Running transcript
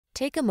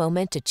Take a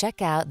moment to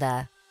check out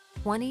the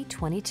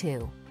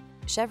 2022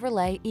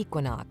 Chevrolet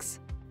Equinox.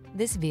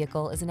 This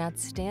vehicle is an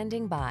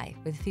outstanding buy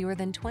with fewer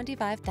than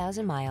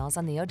 25,000 miles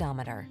on the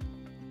odometer.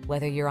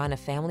 Whether you're on a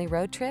family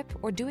road trip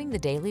or doing the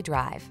daily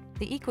drive,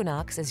 the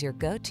Equinox is your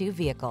go-to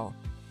vehicle.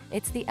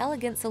 It's the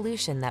elegant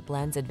solution that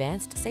blends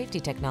advanced safety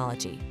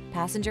technology,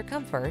 passenger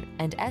comfort,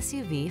 and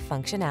SUV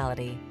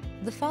functionality.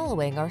 The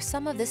following are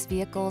some of this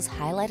vehicle's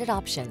highlighted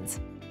options: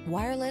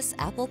 wireless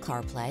Apple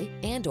Carplay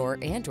and/or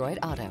Android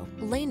Auto,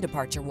 lane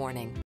departure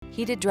warning,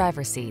 heated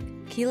driver's seat,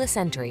 keyless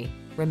entry,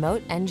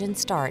 remote engine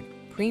start,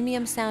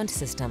 premium sound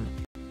system,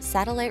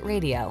 satellite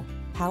radio,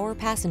 power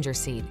passenger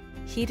seat,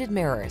 heated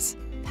mirrors,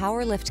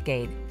 power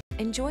liftgate.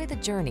 Enjoy the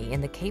journey in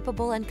the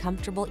capable and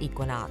comfortable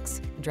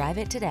Equinox. Drive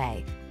it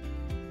today.